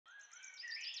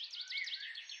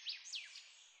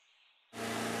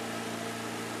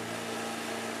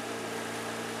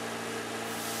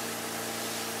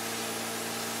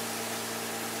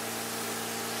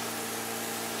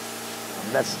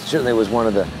That certainly was one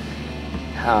of the,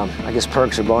 I guess,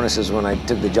 perks or bonuses when I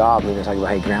took the job. We were talking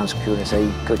about, hey, grounds crew, and I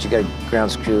say, Coach, you got a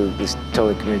grounds crew that's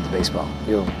totally committed to baseball.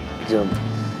 You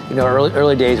know,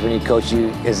 early days when you coach,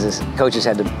 coaches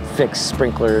had to fix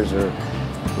sprinklers or,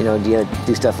 you know, you had to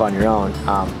do stuff on your own.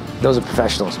 Those are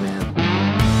professionals, man.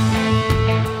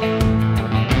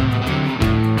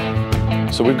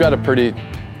 So we've got a pretty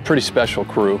special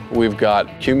crew. We've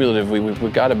got cumulatively,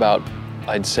 we've got about,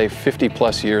 I'd say,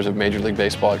 50+ years of Major League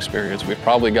Baseball experience. We've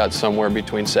probably got somewhere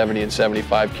between 70 and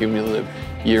 75 cumulative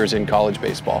years in college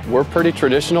baseball. We're pretty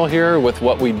traditional here with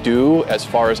what we do as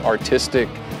far as artistic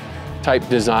type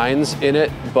designs in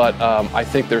it, but I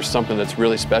think there's something that's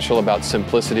really special about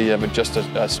simplicity of it, just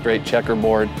a straight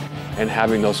checkerboard and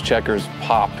having those checkers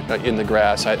pop in the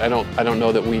grass. I don't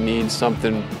know that we need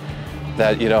something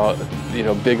that, you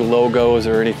know, big logos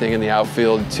or anything in the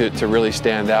outfield to really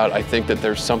stand out. I think that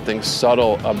there's something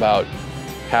subtle about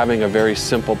having a very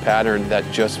simple pattern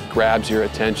that just grabs your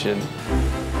attention.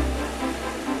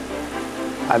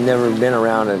 I've never been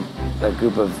around a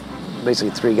group of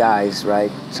basically 3 guys,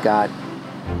 right? Scott,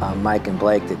 Mike, and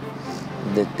Blake,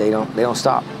 that they don't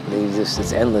stop.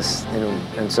 It's endless, you know.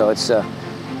 And so it's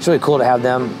really cool to have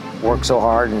them work so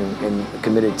hard and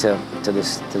committed to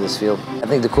this field. I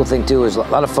think the cool thing too is a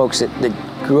lot of folks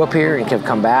that grew up here and have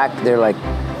come back. They're like,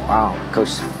 wow, Coach,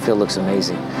 field looks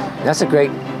amazing. And it's a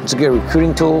good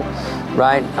recruiting tool,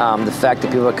 right? The fact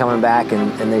that people are coming back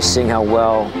and they sing how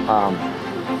well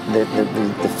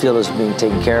the field is being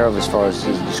taken care of, as far as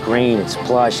it's green, it's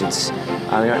plush, I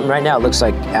mean, right now it looks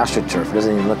like AstroTurf. It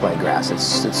doesn't even look like grass.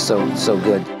 It's so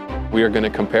good. We are going to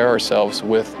compare ourselves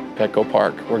with Petco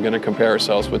Park. We're going to compare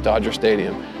ourselves with Dodger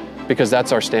Stadium, because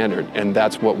that's our standard and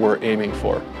that's what we're aiming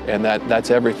for. And that's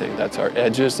everything. That's our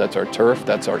edges, that's our turf,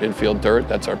 that's our infield dirt,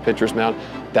 that's our pitcher's mound.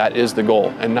 That is the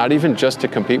goal. And not even just to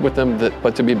compete with them,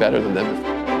 but to be better than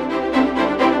them.